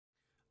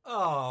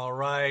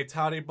Alright,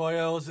 howdy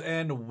boyos,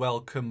 and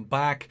welcome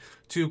back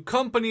to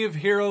Company of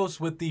Heroes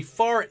with the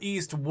Far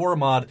East War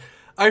mod.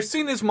 I've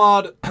seen this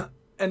mod,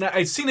 and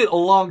I've seen it a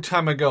long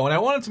time ago, and I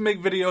wanted to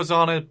make videos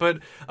on it, but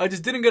I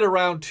just didn't get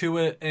around to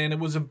it, and it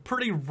was a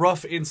pretty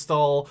rough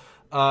install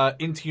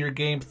into your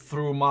game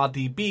through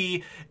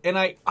ModDB, and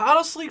I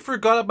honestly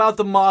forgot about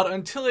the mod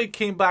until I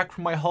came back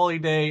from my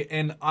holiday,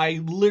 and I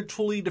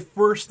literally, the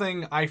first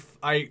thing, I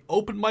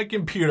opened my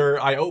computer,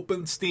 I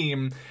opened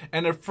Steam,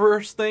 and the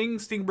first thing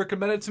Steam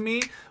recommended to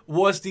me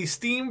was the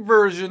Steam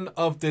version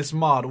of this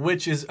mod,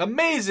 which is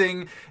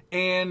amazing,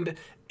 and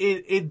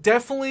it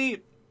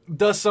definitely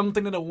does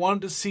something that I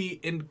wanted to see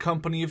in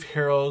Company of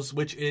Heroes,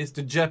 which is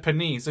the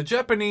Japanese. The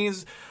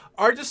Japanese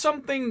are just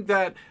something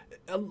that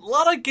a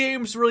lot of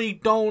games really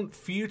don't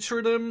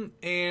feature them,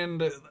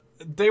 and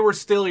they were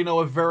still, you know,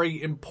 a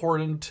very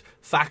important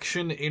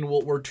faction in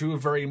World War II, a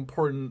very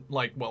important,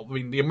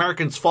 the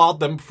Americans fought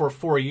them for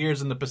 4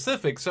 years in the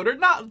Pacific, so they're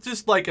not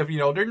just like,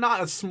 they're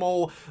not a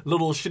small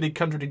little shitty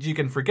country that you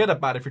can forget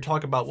about if you're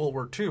talking about World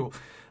War II.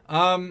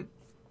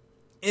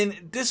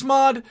 In this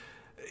mod,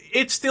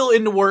 it's still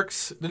in the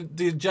works.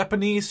 The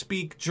Japanese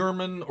speak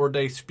German, or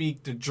they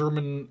speak the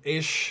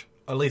German-ish.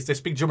 At least they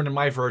speak German in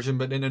my version,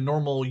 but in the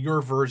normal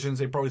your versions,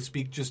 they probably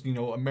speak just,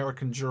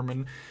 American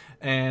German.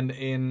 And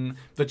in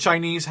the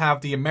Chinese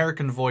have the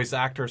American voice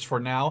actors for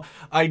now.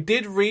 I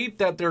did read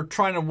that they're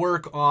trying to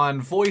work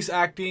on voice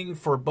acting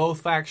for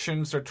both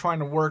factions. They're trying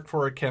to work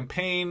for a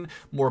campaign,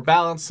 more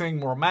balancing,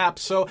 more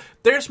maps. So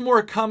there's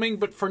more coming,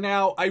 but for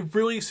now, I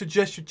really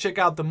suggest you check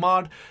out the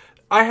mod.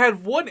 I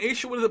had one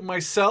issue with it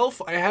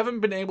myself. I haven't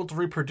been able to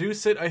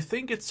reproduce it. I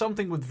think it's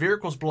something with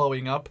vehicles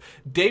blowing up.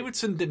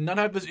 Davidson did not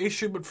have this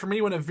issue, but for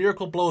me, when a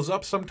vehicle blows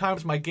up,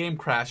 sometimes my game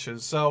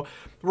crashes. So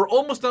we're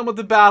almost done with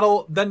the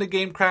battle, then the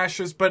game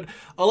crashes, but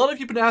a lot of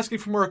you have been asking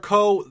for more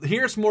co.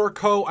 Here's more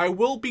co. I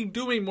will be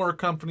doing more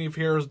Company of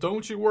Heroes.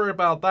 Don't you worry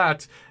about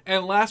that.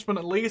 And last but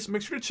not least,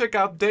 make sure to check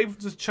out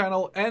Davidson's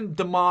channel and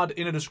the mod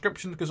in the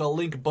description, because I'll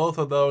link both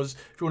of those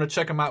if you want to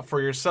check them out for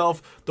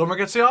yourself. Don't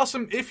forget to say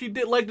awesome. If you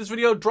did like this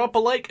video, drop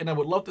a like, and I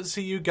would love to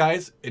see you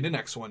guys in the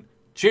next one.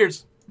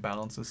 Cheers!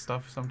 Balances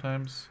stuff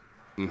sometimes.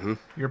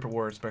 Europe at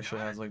War especially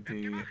has like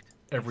the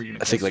every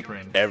unit. I think like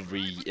sprint.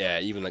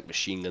 even like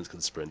machine guns can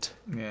sprint.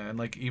 Yeah, and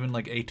like even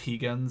like AT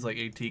guns, like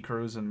AT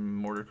crews and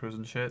mortar crews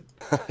and shit.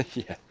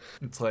 Yeah.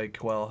 It's like,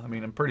 well, I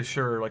mean, I'm pretty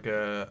sure like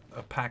a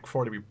Pack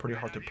 40 would be pretty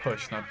hard to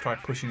push, and I've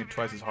tried pushing it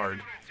twice as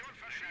hard.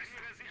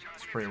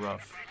 It's pretty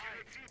rough.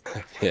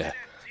 Yeah.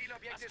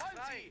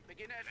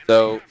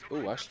 So,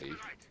 actually, you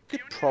could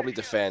probably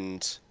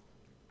defend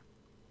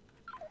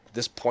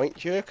this point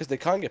here, because they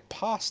can't get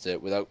past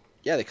it without...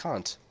 Yeah, they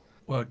can't.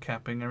 Well,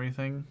 capping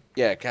everything?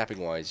 Yeah,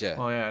 capping-wise, yeah.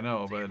 Oh yeah, I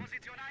know, but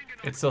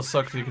it still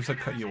sucks because it can still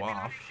cut you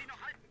off.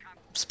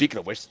 Speaking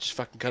of which, just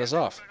fucking cut us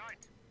off.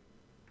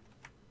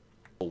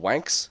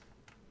 Wanks?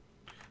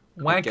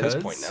 Wankers? Get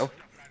this point now.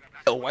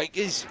 Oh,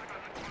 wankers!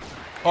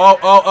 I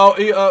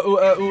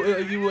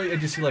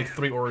just see like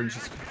 3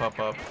 oranges pop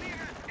up.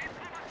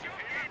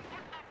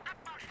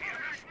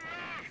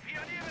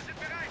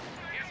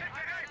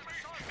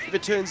 If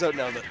it turns out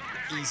now that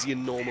easy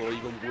and normal are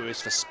even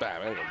worse for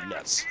spam, I'm going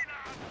nuts.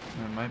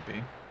 It might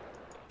be.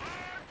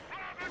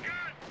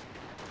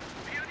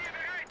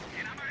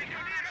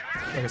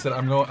 Like I said,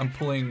 I'm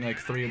pulling like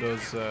 3 of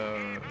those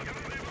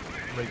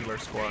regular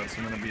squads.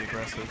 I'm gonna be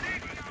aggressive.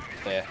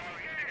 Yeah.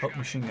 Oh,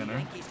 machine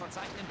gunner.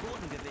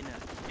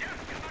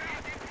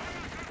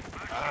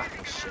 Ah,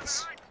 oh,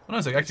 shits. Oh,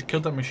 nice, I actually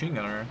killed that machine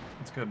gunner.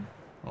 That's good.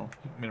 Well,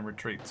 he made him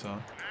retreat,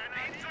 so.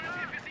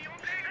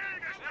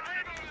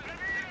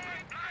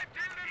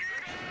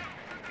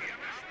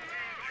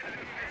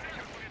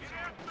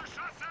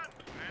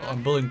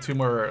 I'm building 2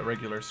 more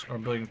regulars. Or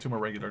I'm building 2 more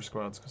regular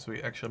squads because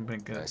we actually I'm gonna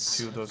get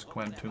 2 of those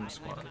Quantum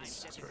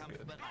squads. That's very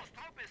good.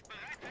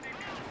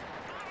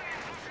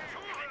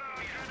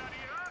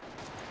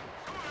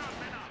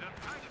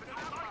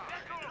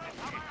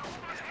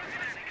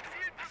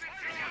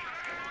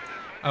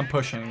 I'm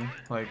pushing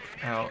like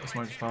out as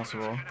much as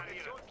possible.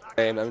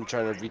 I'm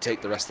trying to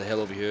retake the rest of the hill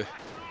over here.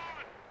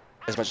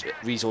 As much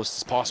resources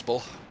as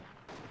possible.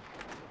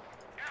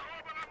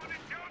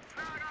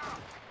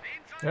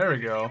 There we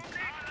go.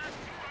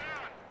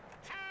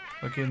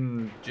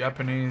 Fucking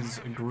Japanese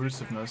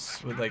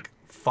aggressiveness with like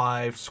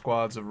 5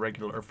 squads of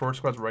regular, or 4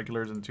 squads of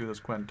regulars and 2 of those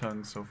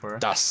Quantungs so far.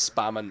 Das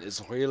Spammen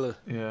is real.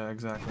 Yeah,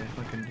 exactly.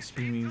 Fucking the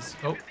Speemies.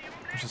 Oh,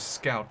 there's a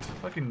scout.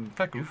 Fucking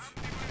fat goof.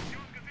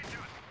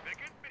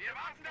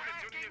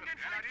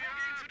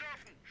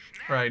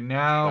 Right,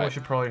 now we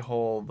should probably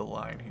hold the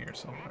line here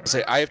somewhere.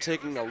 Say, I have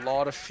taken a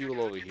lot of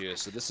fuel over here,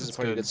 so this is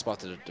probably a good good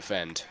spot to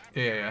defend.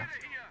 Yeah.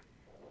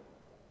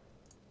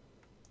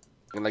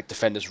 And like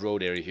defend this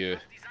road area here.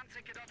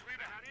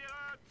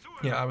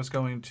 Yeah, I was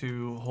going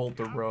to hold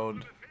the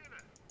road.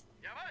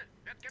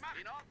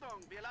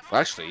 Well,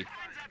 actually,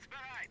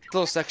 this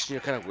little section here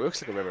kind of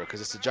works like a river,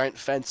 because it's a giant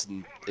fence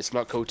and it's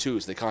not code 2,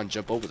 so they can't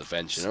jump over the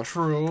fence, you know?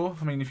 True.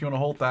 I mean, if you want to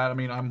hold that, I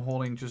mean, I'm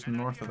holding just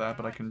north of that,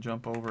 but I can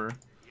jump over.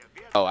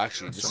 Oh,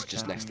 actually, this is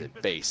just next to the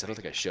base. I don't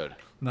think I should.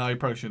 No, you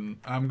probably shouldn't.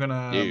 I'm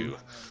gonna... No.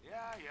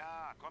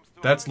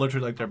 That's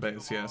literally like their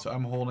base, yeah. So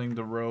I'm holding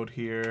the road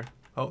here.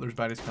 Oh, there's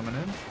baddies coming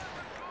in.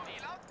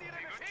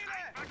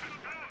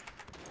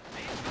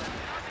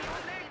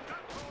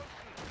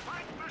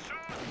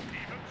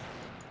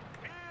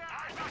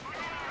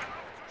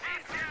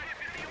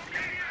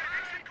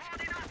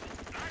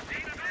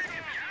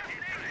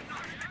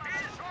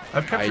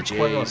 I've captured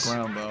quite a lot of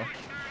ground, though.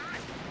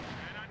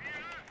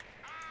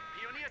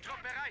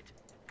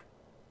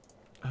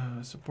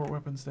 Support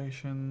weapon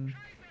station.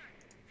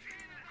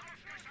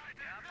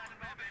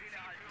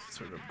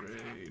 Sort of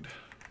upgrade.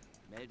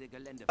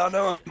 Oh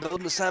no, I'm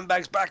building the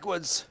sandbags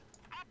backwards.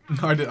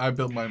 I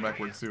built mine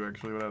backwards too,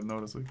 actually, without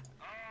noticing.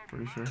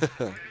 Pretty sure.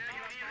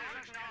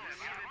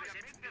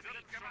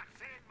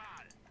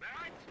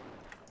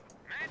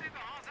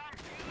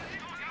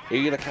 Are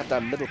you gonna cap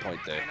that middle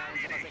point there?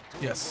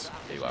 Yes.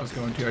 There you I are. was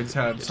going to. I just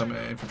had some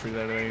infantry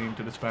that I need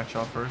to dispatch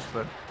off first,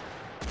 but...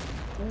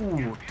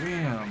 Ooh,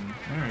 damn.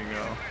 There you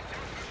go.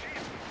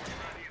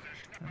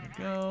 There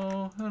we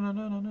go.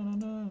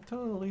 No.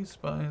 Totally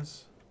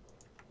spies.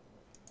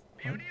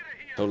 What?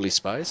 Totally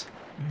spies?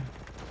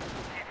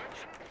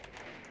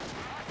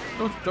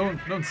 Yeah.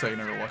 Don't say you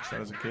never watched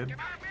that as a kid.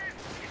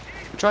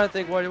 I'm trying to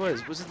think what it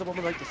was. Was it the one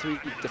with like the 3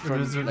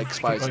 different like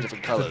spies in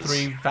different colors? The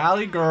 3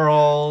 Valley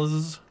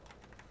Girls.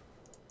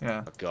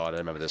 Yeah. Oh god, I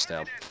remember this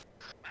now.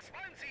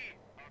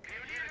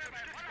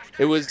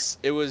 It was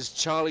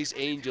Charlie's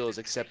Angels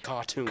except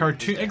cartoon.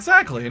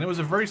 Exactly, and it was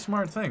a very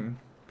smart thing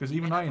because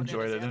even I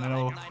enjoyed it, and I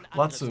know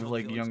lots of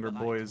like younger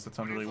boys. That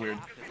sounds really weird.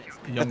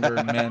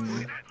 Younger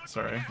men,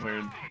 sorry,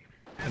 weird.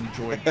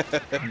 Enjoyed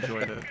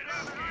it.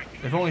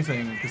 If only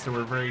thing, because they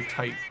were very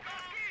tight,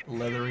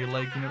 leathery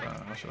like. You know,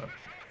 I'll shut up.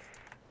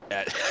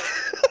 Yeah.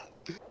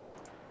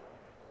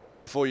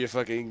 Before your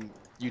fucking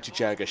YouTube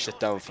channel gets shut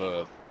down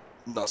for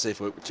not safe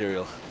for work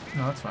material.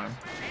 No, that's fine.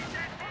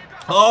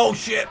 Oh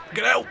shit!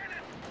 Get out!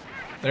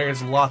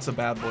 There's lots of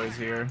bad boys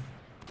here.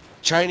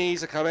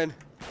 Chinese are coming.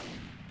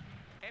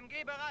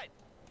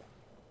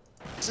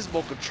 This is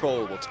more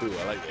controllable too.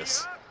 I like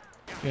this.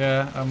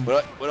 Yeah,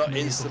 we're not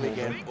instantly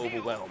getting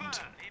overwhelmed.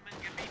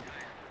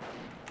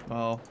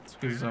 Well, it's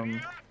because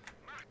not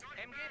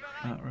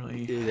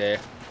really. Yeah.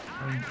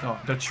 Oh,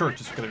 that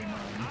church is gonna be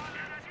mine.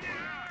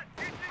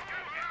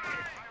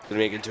 Gonna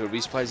make it into a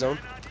resupply zone?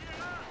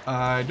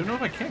 I don't know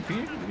if I can. Can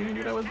you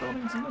do that with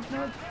buildings in this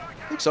mod?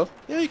 I think so.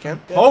 Yeah, you can.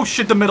 Yeah. Oh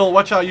shit! The middle.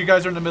 Watch out! You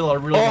guys are in the middle. I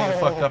really got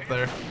fucked up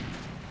there.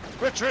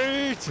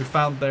 Retreat! We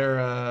found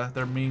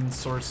their main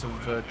source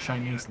of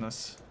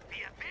Chineseness.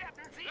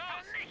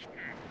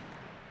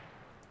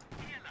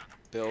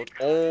 Build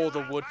all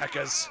the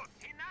woodpeckers.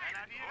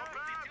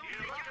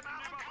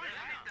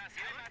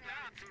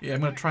 Yeah,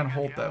 I'm gonna try and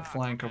hold that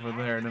flank over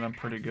there, and then I'm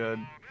pretty good.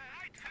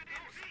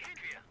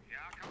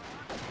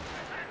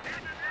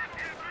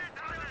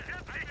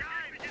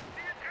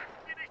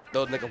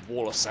 Building like a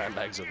wall of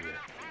sandbags over there.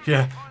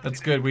 Yeah, that's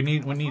good. We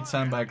need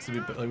sandbags to be.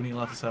 We need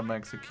lots of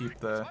sandbags to keep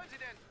the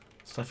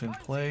stuff in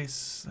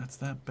place. That's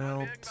that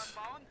belt.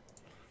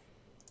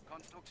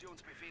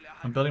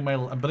 I'm building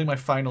my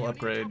final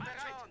upgrade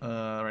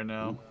right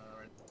now.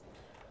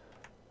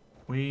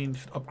 We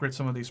should upgrade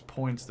some of these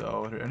points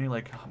though. Are there any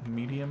like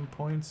medium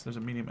points? There's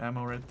a medium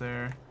ammo right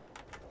there.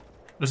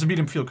 There's a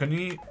medium fuel. Can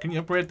you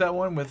upgrade that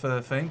one with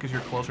a thing? Because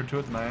you're closer to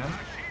it than I am.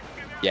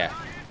 Yeah.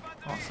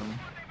 Awesome.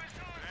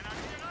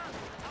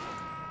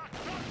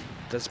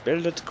 Let's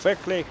build it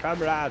quickly,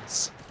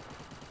 comrades.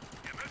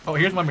 Oh,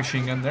 here's my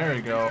machine gun. There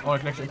you go. Oh, I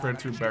can actually upgrade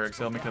it to a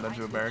barracks. I'll make that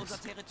into a barracks.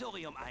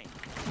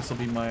 This will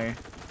be my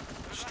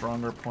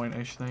stronger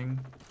point-ish thing.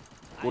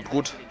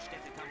 Good.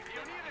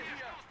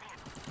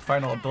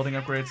 Final building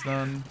upgrades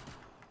done.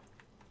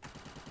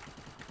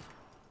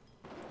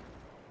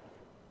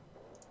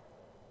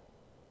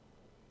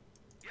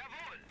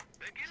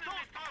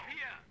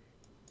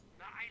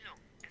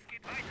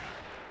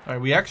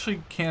 Alright, we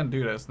actually can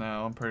do this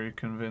now. I'm pretty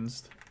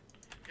convinced.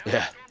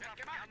 Yeah.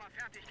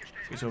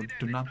 Okay, so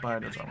do not buy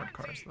those armored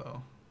cars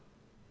though.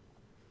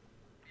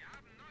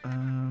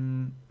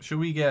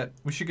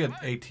 We should get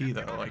AT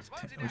though, like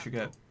we should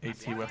get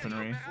AT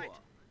weaponry.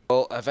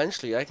 Well,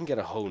 eventually I can get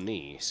a whole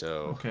knee,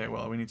 so. Okay,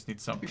 well we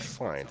need something. Be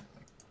fine.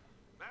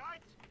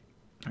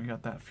 I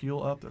got that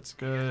fuel up, that's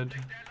good.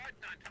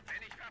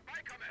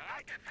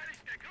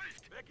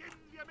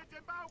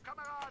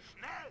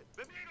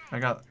 I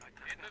got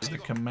the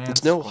command.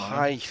 There's no squad.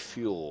 high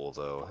fuel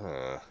though,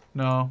 huh?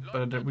 No,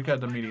 but we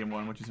got the medium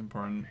one, which is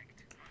important.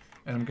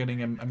 And I'm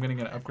getting an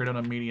upgrade on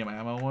a medium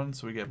ammo one,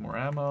 so we get more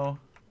ammo.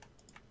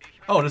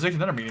 Oh, there's actually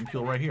another medium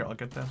fuel right here. I'll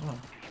get that as well.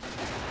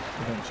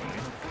 Eventually.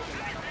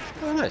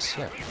 Oh, nice,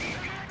 yeah.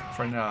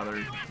 For now,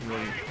 they're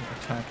really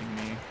attacking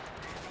me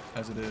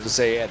as it is. To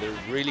say, yeah, they're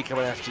really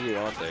coming after you,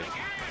 aren't they?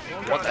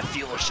 What the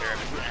fuel,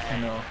 Sheriff? I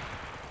know.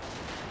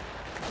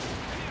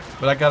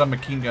 But I got a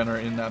machine gunner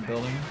in that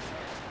building.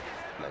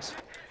 Nice.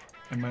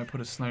 I might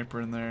put a sniper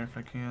in there if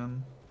I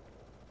can.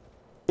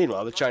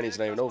 Meanwhile, the Chinese are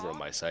not even over on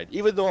my side,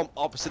 even though I'm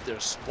opposite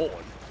their spawn.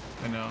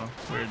 I know,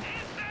 it's weird.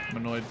 I'm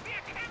annoyed.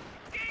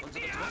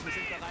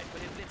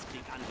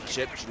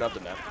 Shit, we shouldn't have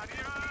done that.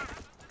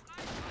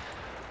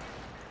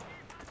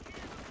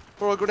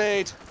 Throw a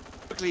grenade!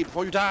 Quickly,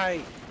 before you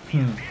die!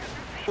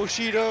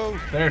 Bushido!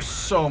 There's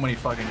so many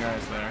fucking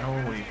guys there.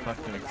 Holy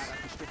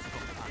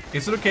fuckers.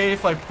 Is it okay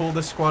if I pull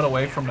this squad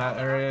away from that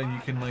area and you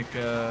can, like,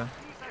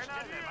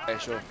 Yeah,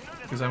 sure.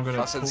 Because I'm gonna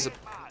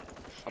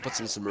I'll put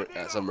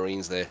some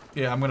Marines there.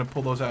 Yeah, I'm gonna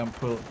pull those out and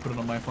put it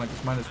on my flank,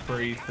 because mine is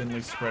very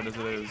thinly spread as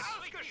it is.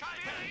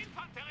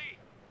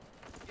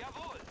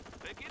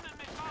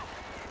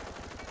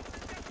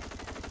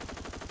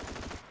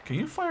 Can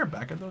you fire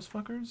back at those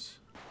fuckers?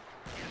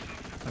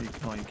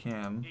 Oh, you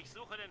can.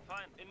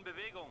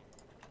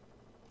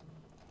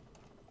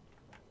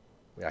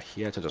 We are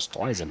here to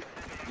destroy them.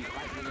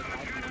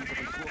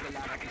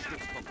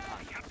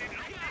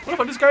 What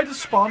if this guy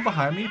just spawned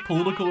behind me?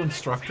 Political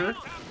instructor?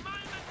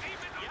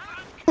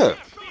 Huh.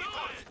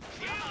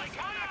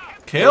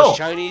 Kill! Those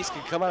Chinese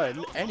can come out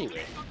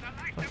anyway.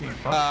 Fucking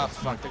fuck. Ah,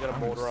 fuck, they got a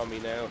mortar on me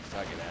now.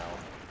 Fucking hell.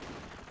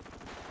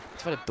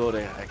 Let's find a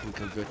building I can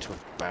convert to a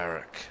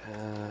barrack.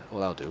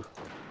 Well, I'll do.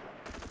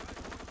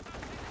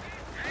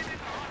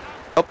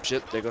 Oh,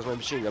 shit, there goes my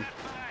machine gun.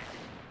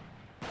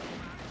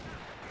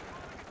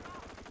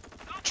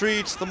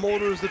 Treats, the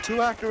mortars, they're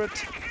too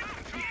accurate.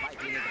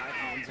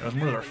 Those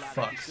mortars are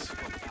fucks.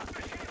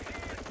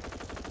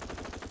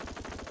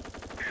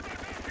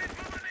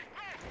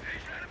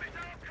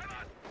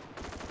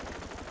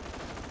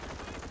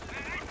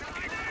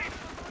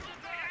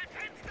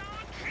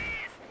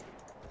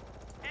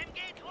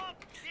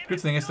 Good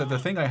thing is that the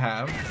thing I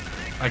have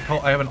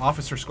an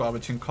officer squad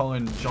which can call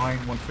in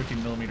giant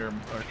 150mm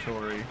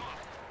artillery.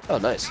 Oh,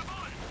 nice.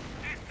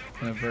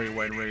 In a very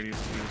wide radius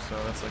too,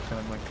 so that's like kind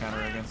of like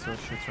counter against those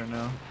shits right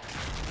now.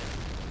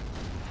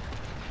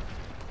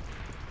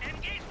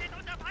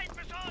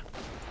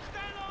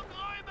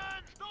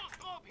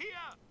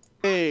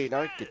 Hey, now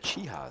I get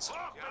Chihas.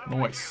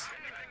 Nice.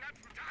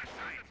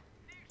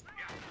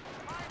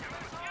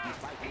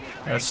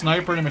 Yeah, a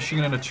sniper and a machine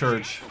gun and a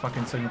church.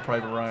 Fucking Saving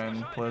Private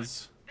Ryan,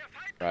 please.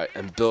 Right,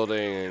 I'm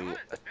building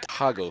a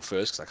Tago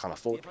first because I can't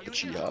afford the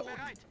Chiha.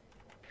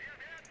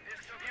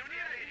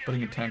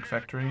 Building a tank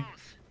factory.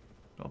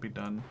 I'll be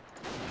done.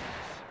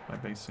 My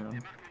base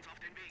soon.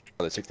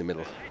 Oh, they take the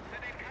middle.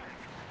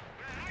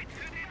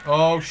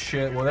 Oh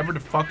shit, whatever the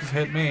fuck has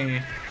hit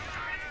me.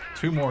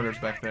 2 mortars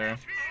back there.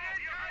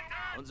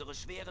 Unsere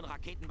schweren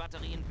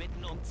Raketenbatterien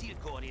bitten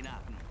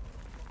Zielkoordinaten.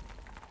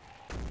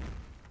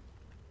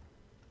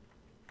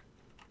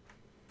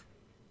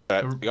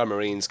 Alright, we got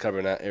Marines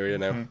covering that area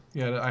now. Okay.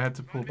 Yeah, I had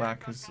to pull back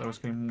because I was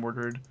getting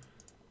mortared.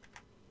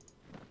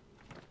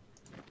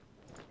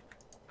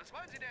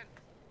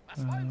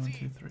 1,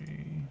 2, 3.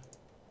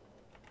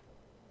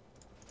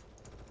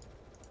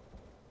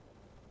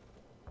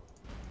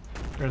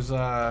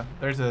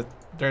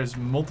 There's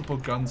multiple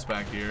guns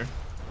back here.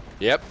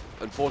 Yep.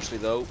 Unfortunately,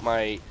 though,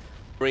 my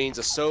Marines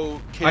are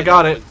so. I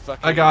got it.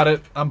 I got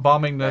it. I'm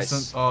bombing this.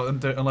 Nice.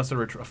 Unless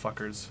they're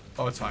fuckers.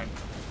 Oh, it's fine.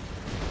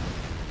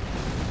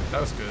 That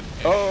was good.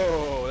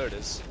 Oh, there it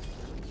is.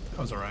 That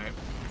was alright.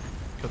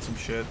 Cut some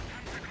shit.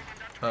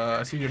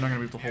 I see you're not gonna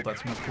be able to hold that,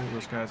 so I'm gonna pull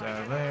those guys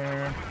out of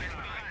there.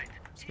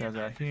 These guys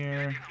out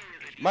here.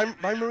 My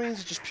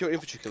Marines are just pure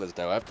infantry killers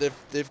now.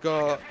 They've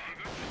got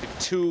like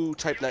 2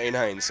 Type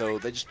 99, so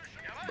they just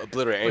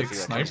obliterate anything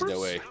that comes in their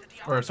way.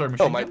 Or sorry,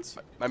 machine guns?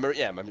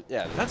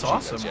 Yeah. That's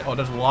awesome. Guns, yeah. Oh,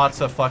 there's lots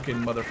of fucking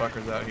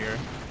motherfuckers out here.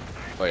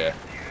 Oh yeah.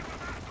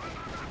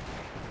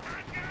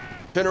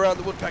 Turn around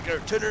the woodpecker.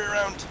 Turn it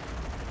around.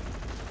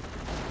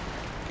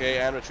 Okay,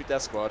 and retreat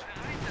that squad.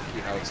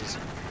 3 houses.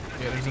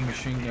 Yeah, there's a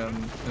machine gun,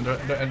 and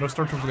those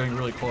stormtroopers are getting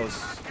really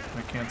close.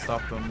 I can't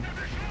stop them.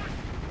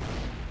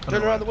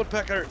 Turn around the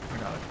woodpecker. I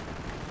got it.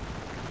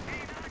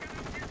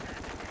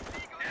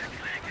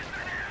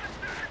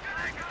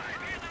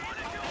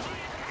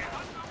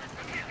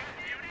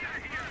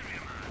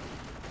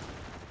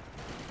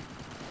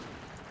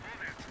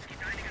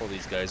 Pull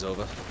these guys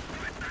over.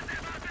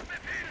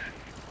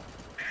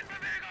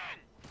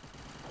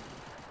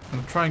 I'm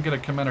gonna try and get a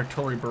command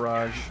artillery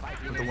barrage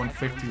with the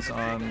 150s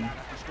on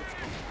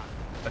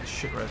that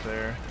shit right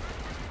there.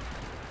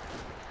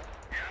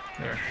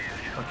 There.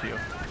 Fuck you.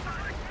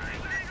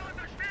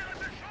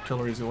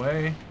 Artillery's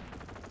away.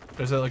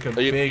 There's like a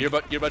big. You're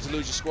about to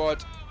lose your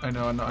squad. I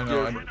know.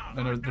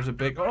 There's a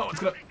big. Oh, it's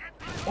gonna.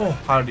 Oh,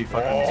 how did he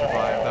fucking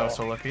survive? That was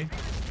so lucky.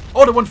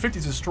 Oh, the 150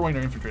 is destroying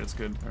our infantry. That's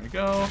good. There we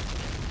go.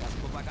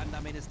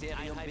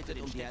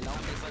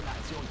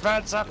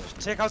 Advance up.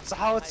 Take out the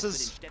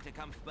howitzers.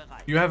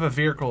 You have a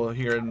vehicle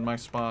here in my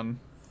spawn.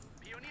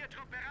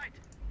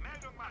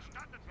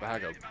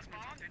 Bago.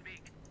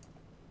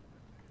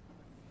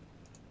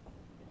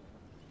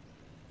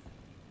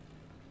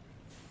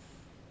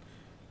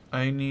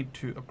 I need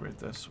to upgrade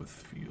this with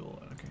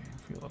fuel. Okay,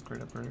 fuel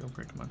upgrade.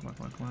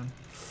 Come on.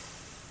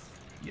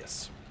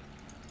 Yes.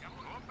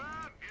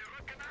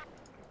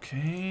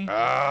 Okay.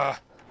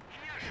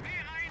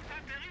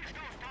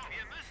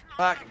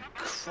 Fucking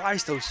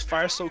Christ, those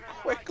fire so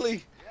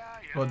quickly.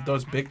 What,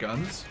 those big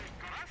guns?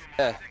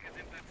 Yeah.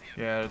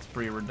 Yeah, it's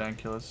pretty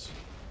ridiculous.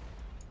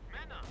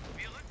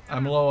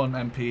 I'm low on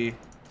MP.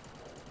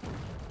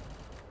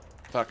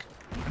 Fuck.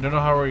 I don't know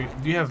how we.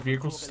 Do you have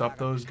vehicles to stop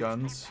those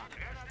guns?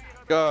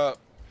 I'll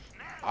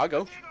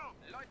go.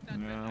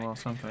 Yeah, well,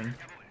 something.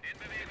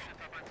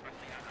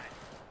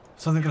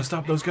 Something gonna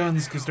stop those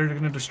guns because they're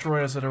gonna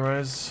destroy us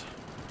otherwise.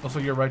 Also,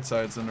 your right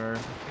side's under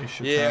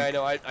issue. Yeah, I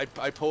know.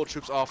 I pulled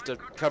troops off to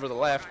cover the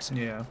left.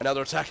 Yeah. And now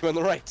they're attacking on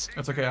the right.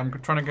 That's okay. I'm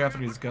trying to gather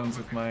these guns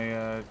with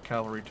my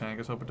cavalry tank. I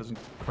just hope it doesn't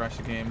crash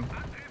the game.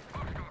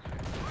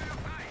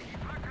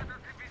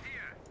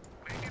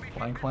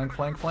 Flank, flank,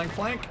 flank, flank,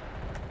 flank.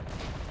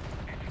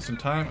 Some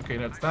time. Okay,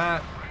 that's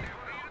that.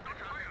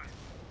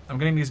 I'm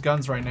getting these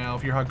guns right now.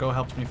 If your Hago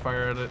helps me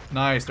fire at it.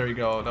 Nice, there you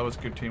go. That was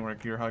good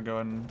teamwork. Your Hago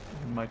and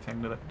my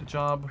tank did the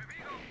job.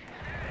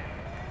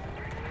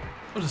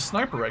 Oh, there's a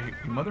sniper right here,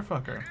 you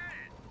motherfucker.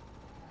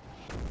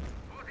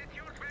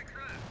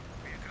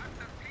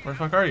 Where the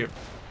fuck are you?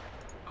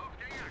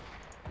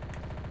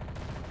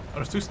 Oh,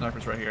 there's 2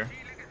 snipers right here.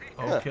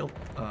 Oh, Yeah. killed.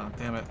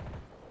 Damn it.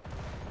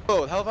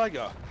 Oh, the hell have I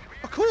got?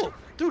 Oh, cool.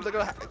 Dude, I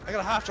got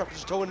a half truck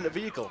just towing in a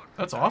vehicle.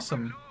 That's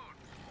awesome.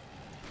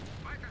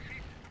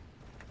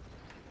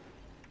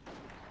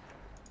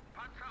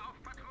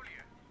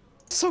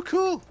 So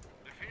cool.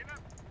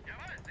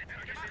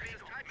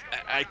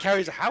 It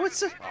carries a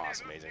howitzer? Oh,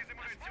 that's amazing.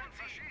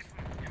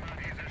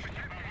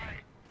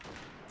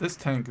 These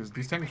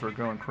tanks were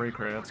going cray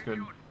cray, that's good.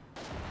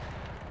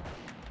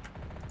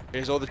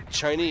 Here's all the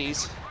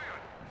Chinese.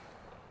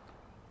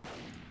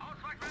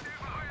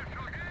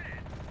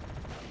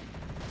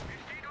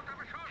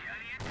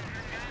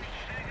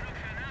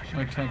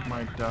 My tank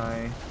might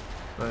die,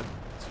 but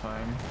it's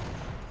fine.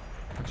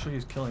 Actually,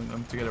 he's killing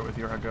them to get it with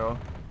your Hago.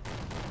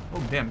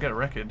 Oh, damn, get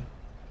wrecked.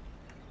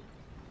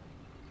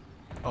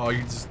 Oh,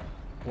 you just...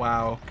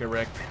 Wow, get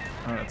wrecked.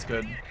 Oh, that's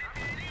good.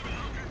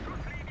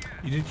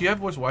 Do you have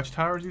voice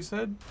watchtowers, you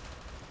said?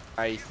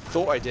 I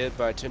thought I did,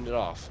 but I turned it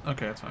off.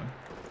 Okay, that's fine.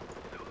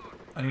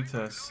 I need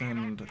to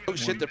send... Oh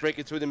shit, they're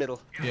breaking through the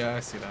middle. Yeah, I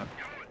see that.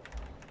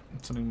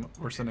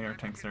 We're sending our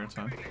tanks there, it's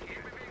fine.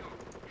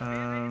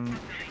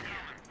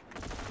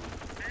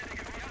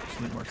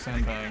 Just need more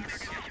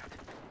sandbags.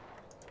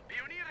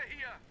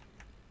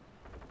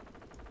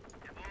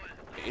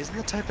 Isn't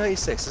the Type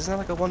 96? Isn't that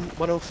like a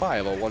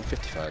 105 or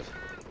 155?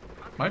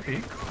 Might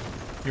be.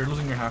 You're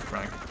losing your half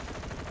rank.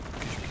 In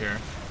case you care.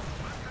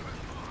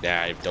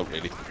 Nah, I don't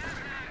really.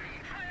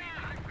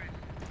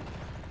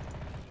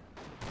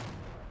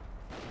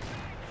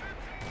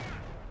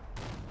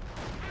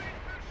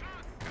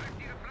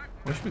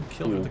 Wish we'd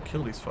kill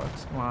these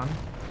fucks. Come on.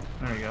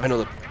 There you go. I know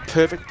the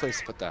perfect place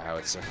to put that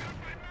howitzer.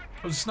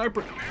 Oh, a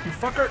sniper! You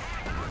fucker!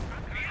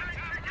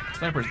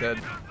 Sniper's dead.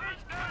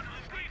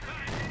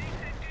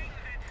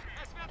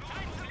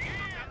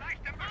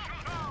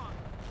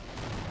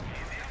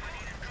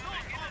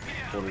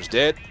 Quarter's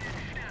dead.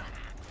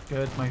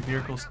 Good. My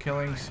vehicle's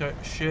killing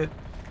shit.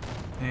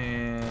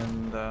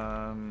 And,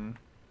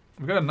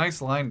 we've got a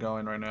nice line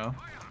going right now.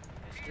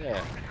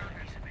 Yeah.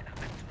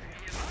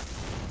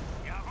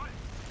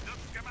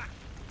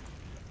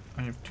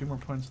 I have 2 more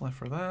points left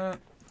for that.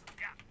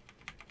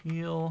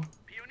 Heal.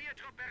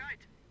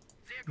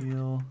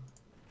 Heal.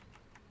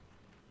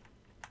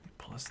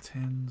 Plus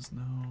 10s,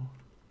 no.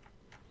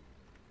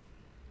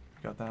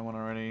 Got that one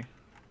already.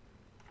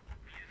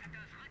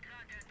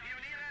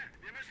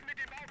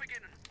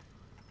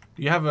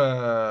 Do you have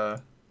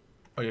a...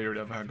 Oh yeah, you already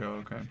have a Hago,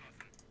 okay.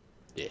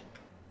 Yeah.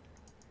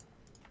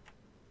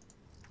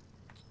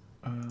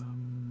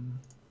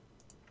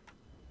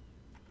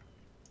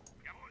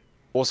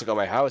 Also got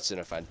my howitzer in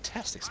a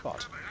fantastic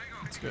spot.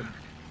 That's good.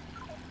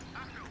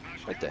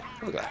 Right there.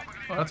 Look at that.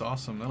 Oh, that's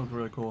awesome. That looks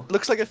really cool.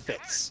 Looks like it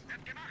fits.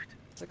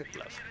 It's like a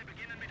glove.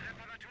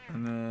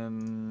 And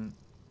then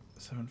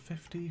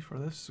 750 for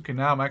this. Okay,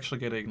 now I'm actually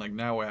getting, like,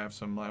 now I have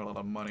some, like, a lot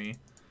of money.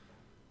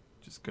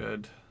 Which is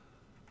good.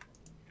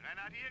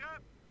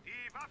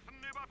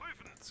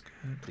 That's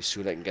good. Pretty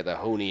soon I can get that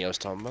honey I was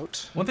talking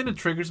about. One thing that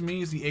triggers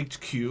me is the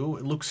HQ.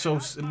 It looks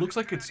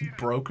like it's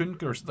broken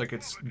or like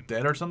it's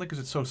dead or something because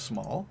it's so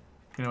small.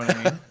 You know what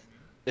I mean?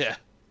 Yeah.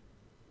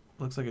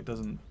 Looks like it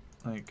doesn't,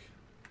 like...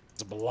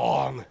 It's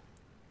belong.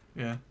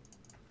 Yeah.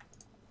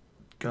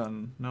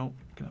 Gun. Nope.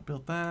 Can I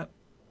build that?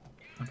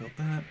 I built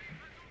that.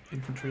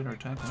 Infantry or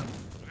attack line.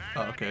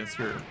 Oh, okay. It's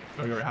your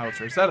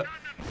howitzer. Is that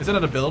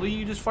an ability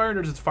you just fired,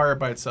 or does it fire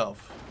by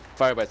itself?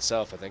 Fire by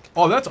itself, I think.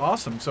 Oh, that's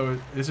awesome. So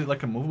is it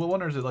like a movable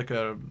one, or is it like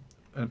a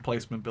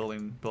emplacement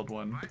build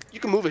one?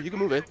 You can move it. You can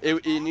move it.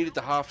 It needed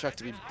the half track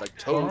to be like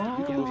towed. Oh,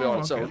 You can move it on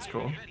its okay, own. that's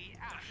cool.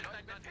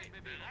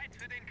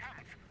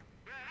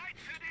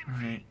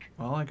 Alright.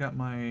 Well, I got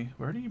my...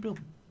 Where do you build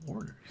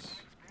orders?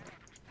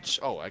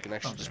 Oh, I can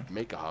actually just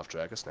make a half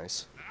track. That's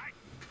nice.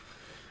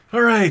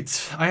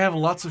 Alright. I have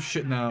lots of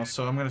shit now,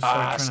 so I'm going to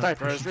start trying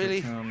snipers, to push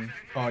really?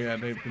 Oh, yeah,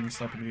 they've been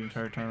sniping me the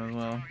entire time as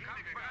well.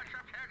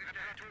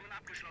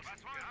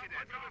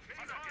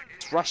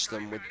 Let's rush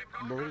them with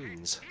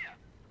Marines.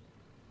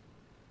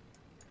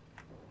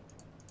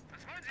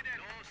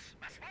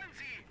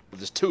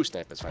 There's 2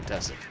 snipers.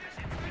 Fantastic.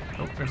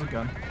 Oh, there's a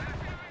gun.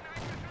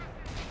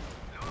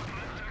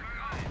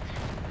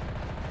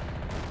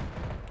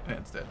 Yeah,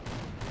 it's dead.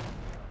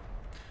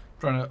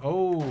 Trying to.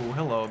 Oh,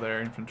 hello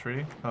there,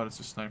 infantry. Oh, it's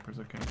just snipers.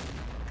 Okay.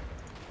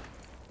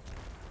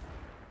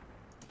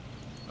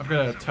 I've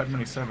got a Type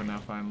 97 now.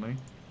 Finally,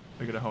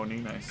 I got a Honi.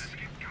 Nice.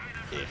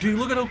 Dude,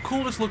 look at how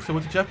cool this looks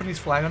with the Japanese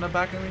flag on the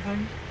back and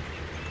everything.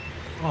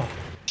 Oh,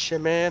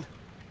 Shit, man.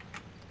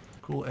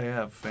 cool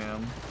AF,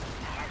 fam.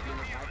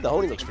 The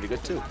Honi looks pretty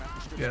good too.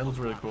 Yeah, it looks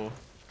really cool.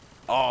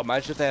 Oh,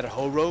 imagine if they had a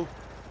whole row.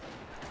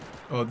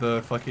 Oh,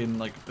 the fucking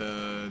like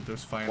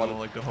those final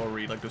like the whole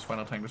like those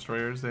final tank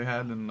destroyers they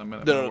had in the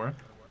middle of the war.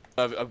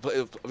 Have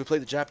you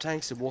played the Jap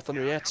tanks in War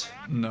Thunder yet?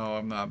 No,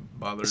 I'm not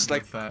bothered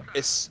with that.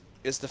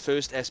 It's the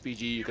first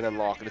SPG you can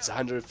unlock, and it's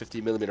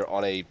 150mm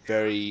on a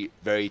very,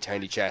 very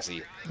tiny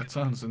chassis. That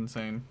sounds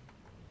insane.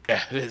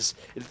 Yeah, it is.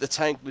 The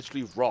tank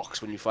literally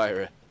rocks when you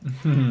fire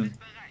it.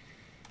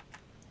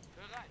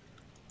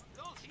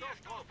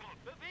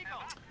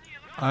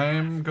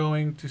 I'm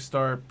going to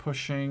start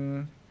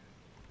pushing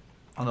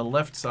on the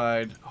left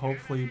side,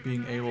 hopefully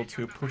being able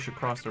to push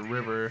across the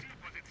river,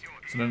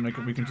 so then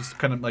we can just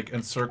kind of like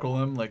encircle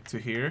them like to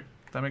here.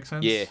 That makes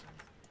sense? Yeah.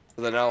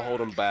 So then I'll hold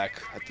them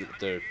back at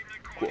the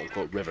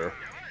quote-unquote river.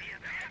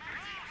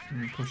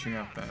 I'm pushing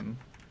up then.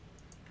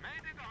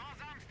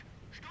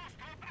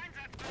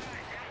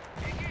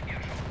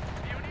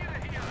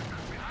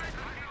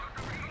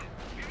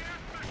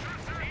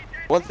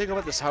 One thing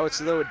about this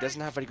howitzer though, it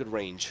doesn't have very good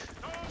range.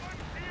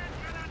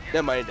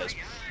 Never mind, it does.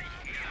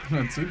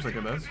 It seems like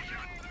it does.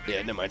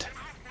 Yeah, never mind.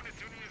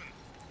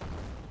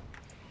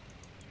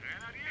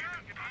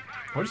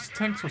 Why is this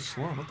tank so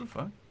slow? What the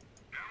fuck?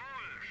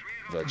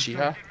 The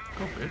Chiha?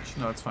 Go bitch.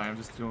 No, it's fine. I'm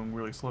just doing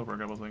really slow for a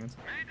couple seconds.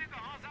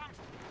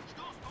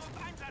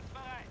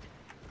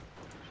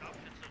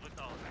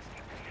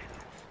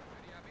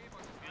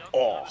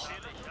 Oh,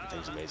 that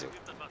thing's amazing.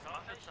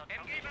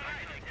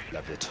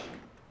 Love it.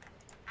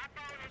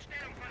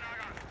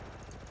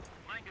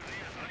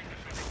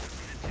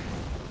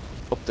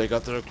 Oh, they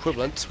got their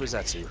equivalent. Where's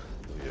that to? Oh,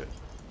 yeah.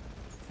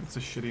 It's a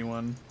shitty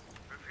one.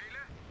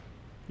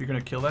 You're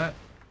gonna kill that?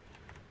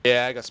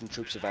 Yeah, I got some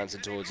troops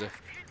advancing towards it.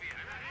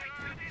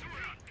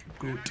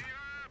 Good.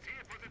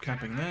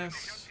 Capping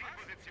this.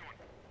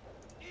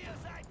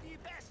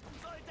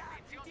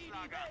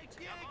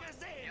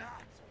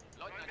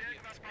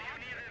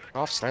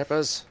 Off,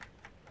 snipers.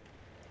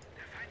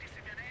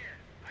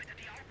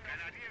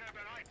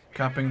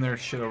 Capping their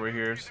shit over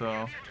here,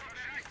 so.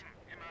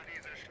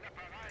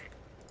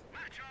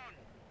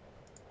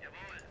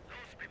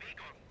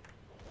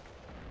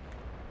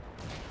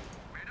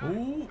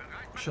 Ooh,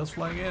 shells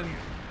flying in.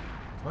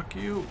 Fuck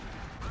you.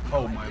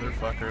 Oh,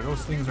 motherfucker.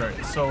 Those things are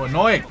so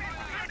annoying.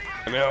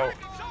 I know.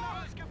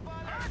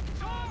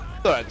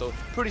 Alright though,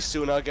 pretty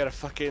soon I'll get a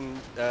fucking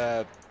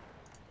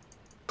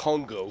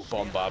Congo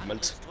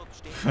bombardment.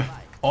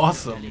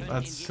 Awesome.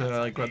 That's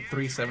like what,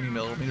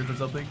 370mm or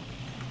something?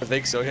 I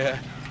think so, yeah.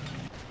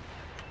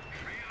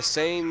 The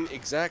same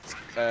exact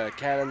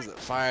cannons that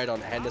fired on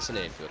Henderson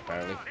Airfield,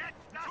 apparently.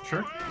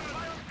 Sure.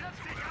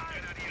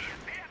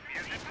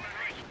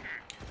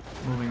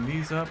 Moving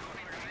these up.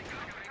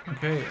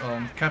 Okay,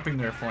 capping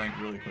their flank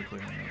really quickly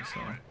on this, so.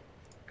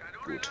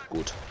 Good,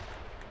 good.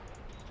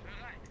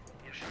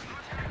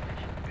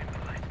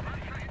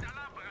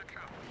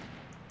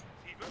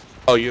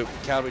 Oh, your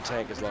cavalry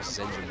tank has lost its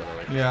engine, by the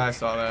way. Yeah, I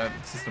saw that.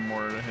 It's just a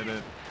mortar to hit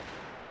it.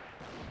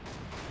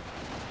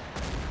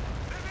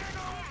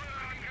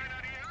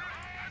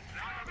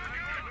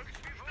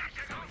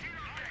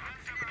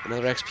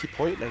 Another XP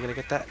point, and I'm gonna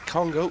get that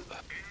Congo.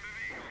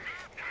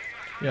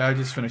 Yeah, I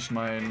just finished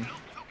mine.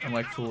 I'm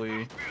like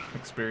fully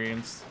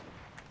experienced.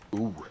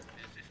 Ooh.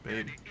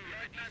 Babe.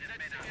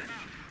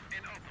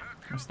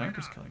 My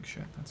sniper's killing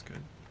shit. That's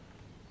good.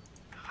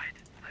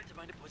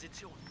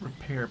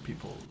 Repair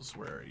peoples.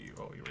 Where are you?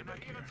 Oh, you're right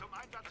back here.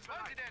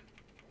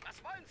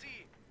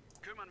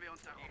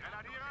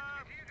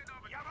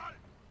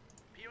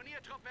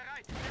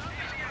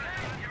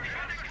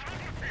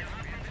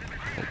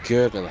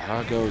 Good, and the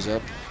heart goes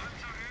up.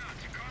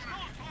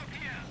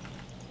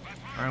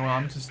 Alright, well,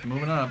 I'm just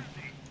moving up.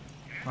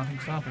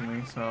 Nothing's stopping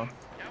me, so.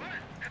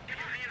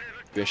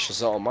 Bish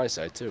is on my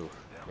side, too.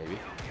 Maybe.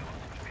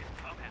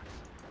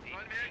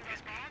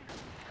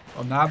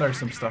 Oh, now there's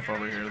some stuff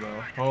over here,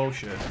 though. Oh,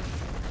 shit.